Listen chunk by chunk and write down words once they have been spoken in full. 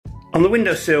On the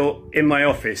windowsill in my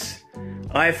office,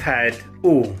 I've had,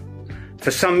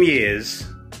 for some years,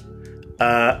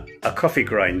 a coffee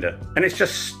grinder, and it's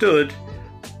just stood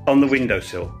on the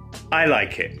windowsill. I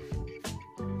like it.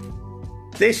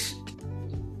 This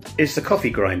is the coffee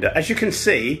grinder. As you can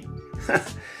see,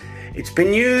 it's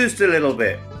been used a little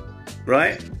bit,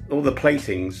 right? All the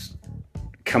platings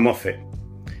come off it.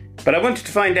 But I wanted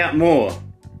to find out more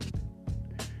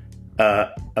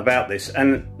about this,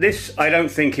 and this I don't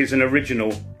think is an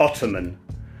original Ottoman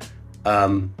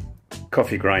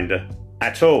coffee grinder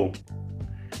at all.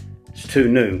 It's too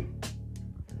new.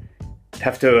 It'd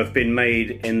have to have been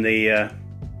made in the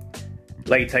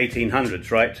late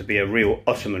 1800s, right, to be a real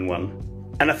Ottoman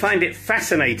one. And I find it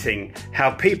fascinating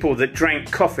how people that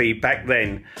drank coffee back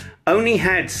then only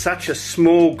had such a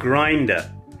small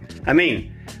grinder. I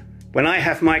mean, when I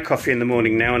have my coffee in the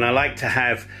morning now, and I like to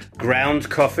have ground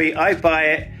coffee, I buy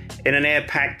it in an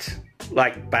air-packed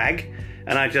like bag,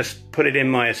 and I just put it in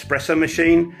my espresso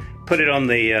machine, put it on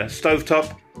the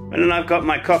stovetop, and then I've got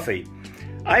my coffee.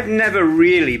 I've never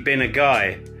really been a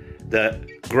guy that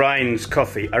grinds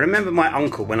coffee. I remember my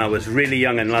uncle, when I was really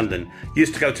young in London,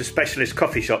 used to go to specialist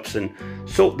coffee shops and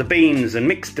sort the beans and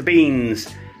mix the beans,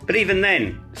 but even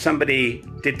then somebody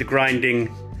did the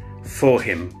grinding for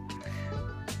him.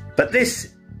 But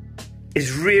this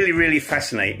is really, really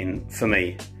fascinating for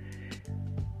me.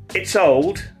 It's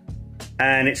old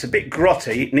and it's a bit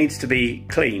grotty, it needs to be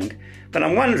cleaned, but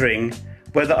I'm wondering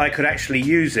whether I could actually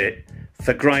use it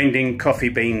for grinding coffee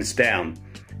beans down.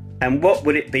 And what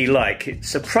would it be like?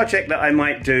 It's a project that I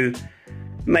might do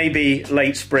maybe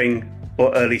late spring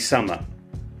or early summer.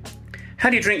 How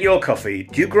do you drink your coffee?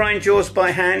 Do you grind yours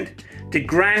by hand? Did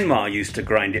grandma used to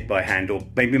grind it by hand, or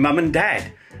maybe mum and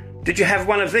dad? Did you have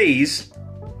one of these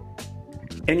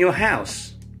in your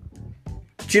house?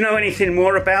 Do you know anything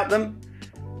more about them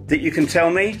that you can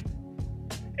tell me?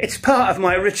 It's part of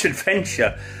my rich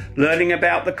adventure, learning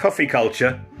about the coffee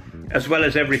culture as well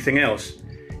as everything else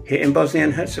here in Bosnia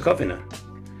and Herzegovina.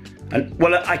 And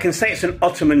well, I can say it's an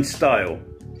Ottoman style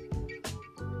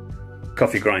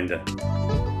coffee grinder.